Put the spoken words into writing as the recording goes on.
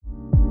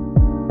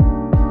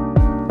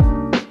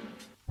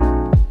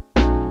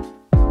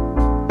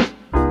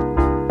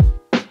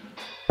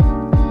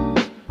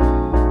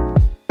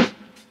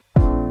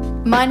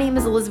My name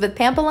is Elizabeth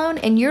Pampalone,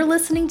 and you're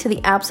listening to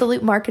the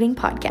Absolute Marketing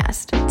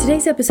Podcast.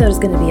 Today's episode is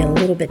going to be a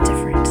little bit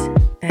different.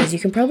 As you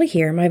can probably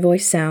hear, my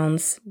voice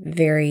sounds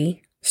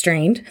very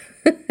strained.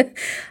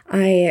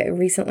 I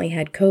recently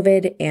had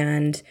COVID,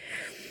 and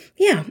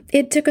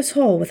it took a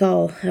toll with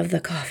all of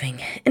the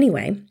coughing.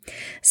 Anyway,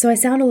 so I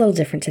sound a little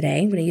different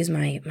today. I'm going to use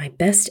my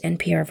best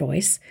NPR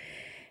voice.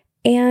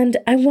 And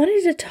I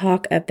wanted to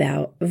talk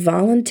about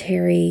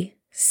voluntary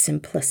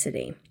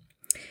simplicity.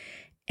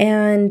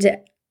 And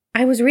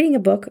I was reading a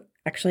book,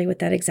 actually, with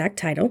that exact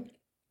title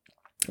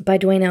by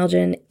Dwayne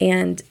Elgin,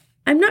 and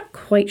I'm not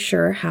quite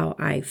sure how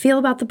I feel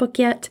about the book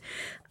yet.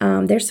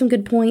 There's some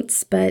good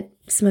points, but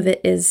some of it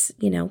is,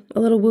 a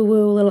little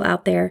woo-woo, a little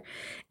out there,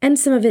 and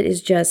some of it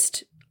is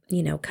just,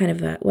 kind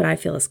of what I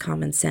feel is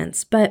common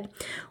sense. But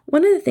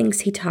one of the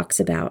things he talks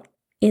about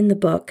in the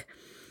book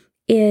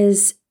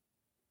is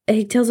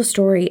he tells a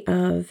story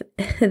of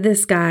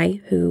this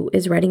guy who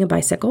is riding a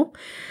bicycle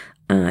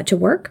to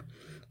work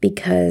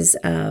because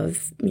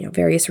of,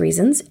 various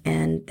reasons.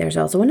 And there's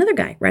also another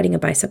guy riding a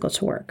bicycle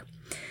to work.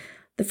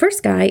 The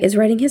first guy is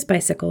riding his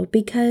bicycle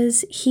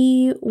because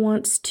he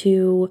wants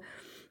to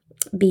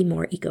be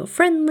more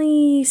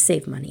eco-friendly,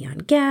 save money on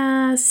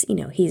gas.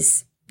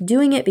 He's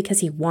doing it because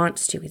he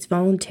wants to. He's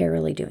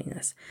voluntarily doing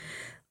this.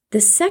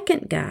 The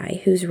second guy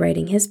who's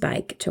riding his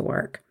bike to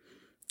work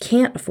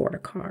can't afford a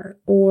car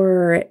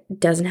or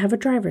doesn't have a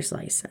driver's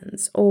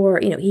license, or,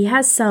 he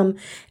has some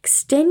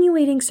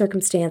extenuating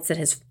circumstance that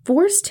has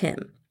forced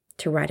him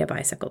to ride a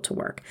bicycle to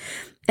work.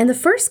 And the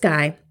first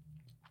guy,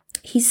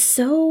 he's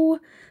so,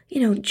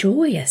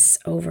 joyous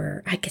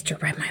over, I get to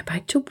ride my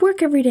bike to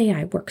work every day.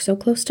 I work so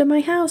close to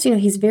my house.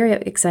 He's very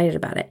excited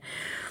about it.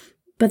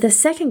 But the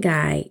second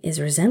guy is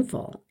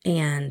resentful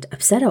and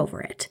upset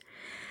over it.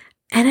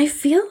 And I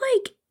feel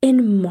like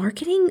in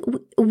marketing,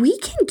 we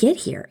can get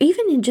here,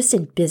 even in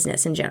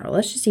business in general.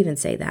 Let's just even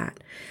say that.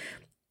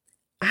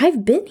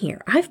 I've been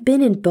here. I've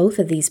been in both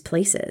of these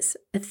places.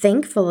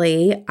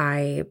 Thankfully,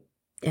 I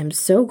am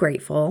so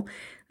grateful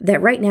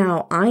that right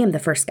now I am the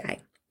first guy.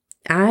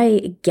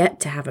 I get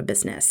to have a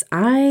business.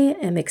 I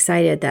am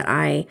excited that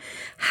I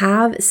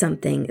have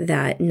something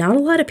that not a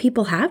lot of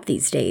people have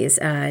these days.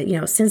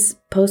 Since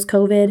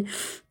post-COVID,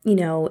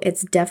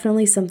 it's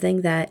definitely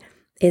something that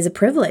is a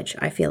privilege,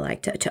 I feel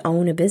like, to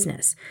own a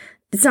business.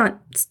 It's not,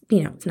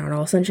 it's not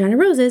all sunshine and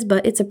roses,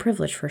 but it's a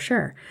privilege for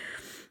sure.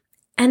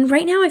 And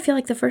right now I feel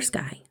like the first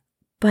guy,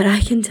 but I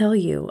can tell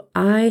you,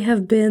 I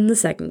have been the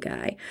second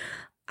guy.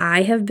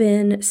 I have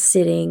been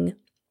sitting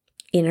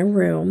in a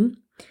room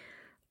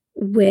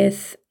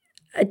with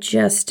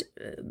just,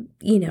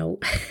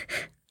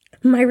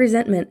 my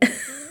resentment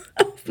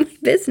of my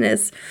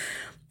business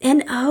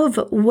and of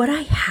what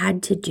I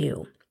had to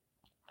do.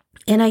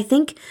 And I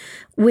think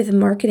with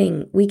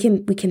marketing, we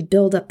can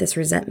build up this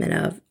resentment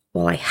of,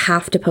 well, I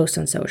have to post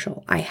on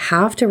social. I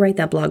have to write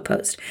that blog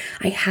post.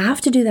 I have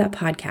to do that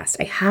podcast.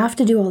 I have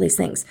to do all these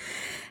things.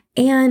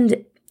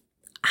 And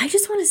I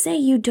just want to say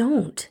you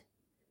don't.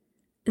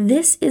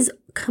 This is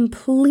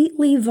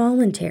completely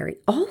voluntary.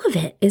 All of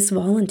it is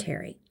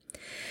voluntary.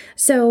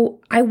 So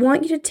I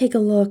want you to take a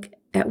look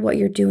at what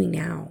you're doing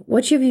now,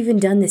 what you've even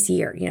done this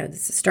year.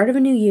 This is the start of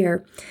a new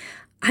year.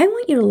 I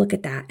want you to look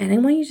at that and I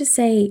want you to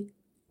say,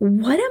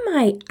 what am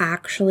I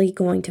actually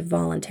going to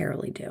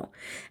voluntarily do?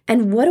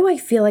 And what do I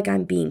feel like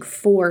I'm being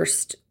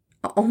forced,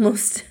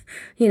 almost,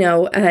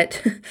 at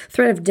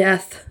threat of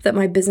death, that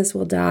my business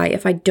will die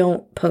if I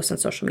don't post on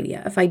social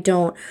media, if I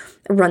don't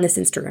run this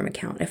Instagram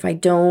account, if I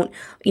don't,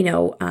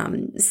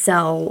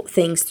 sell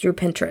things through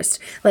Pinterest.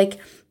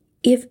 Like,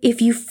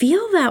 if you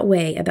feel that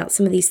way about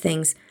some of these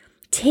things,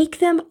 take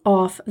them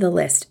off the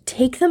list.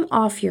 Take them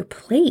off your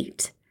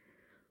plate.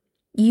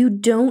 You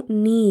don't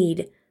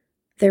need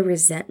the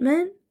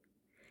resentment.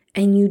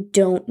 And you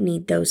don't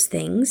need those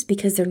things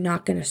because they're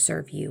not going to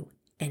serve you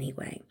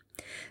anyway.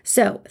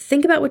 So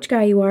think about which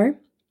guy you are.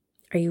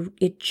 Are you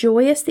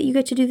joyous that you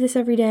get to do this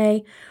every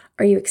day?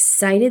 Are you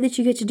excited that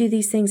you get to do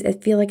these things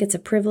and feel like it's a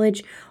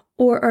privilege?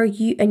 Or are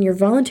you, and you're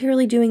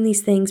voluntarily doing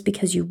these things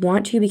because you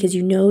want to, because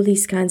you know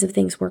these kinds of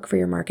things work for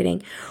your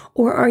marketing?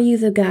 Or are you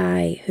the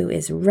guy who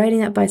is riding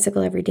that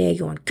bicycle every day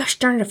going, gosh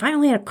darn it, if I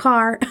only had a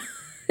car,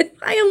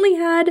 if I only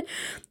had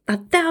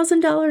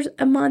 $1,000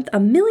 a month,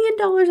 $1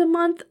 million a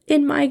month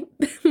in my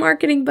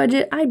marketing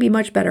budget, I'd be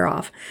much better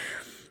off.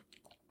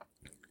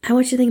 I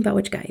want you to think about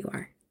which guy you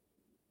are.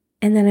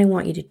 And then I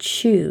want you to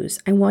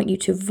choose. I want you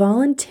to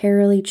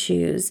voluntarily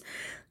choose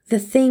the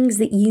things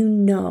that you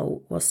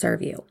know will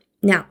serve you.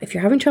 Now, if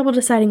you're having trouble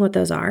deciding what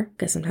those are,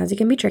 because sometimes it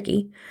can be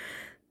tricky,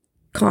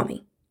 call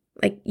me.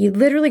 Like, you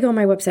literally go on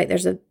my website,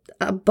 there's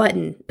a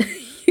button.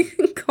 You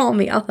can call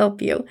me, I'll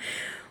help you.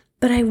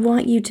 But I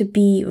want you to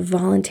be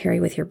voluntary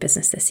with your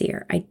business this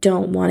year. I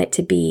don't want it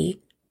to be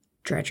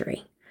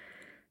drudgery.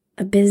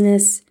 A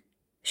business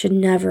should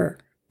never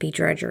be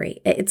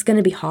drudgery. It's going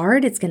to be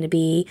hard. It's going to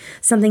be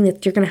something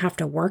that you're going to have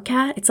to work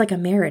at. It's like a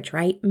marriage,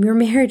 right? Your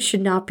marriage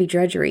should not be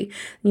drudgery.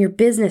 Your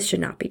business should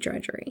not be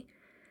drudgery.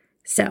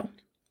 So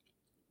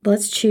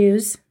let's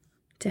choose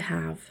to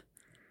have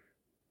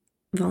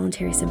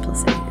voluntary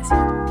simplicity this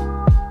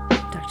year.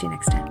 Talk to you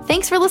next time.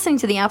 Thanks for listening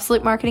to the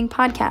Absolute Marketing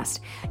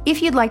Podcast.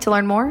 If you'd like to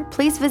learn more,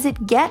 please visit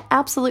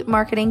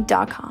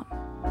getabsolutemarketing.com.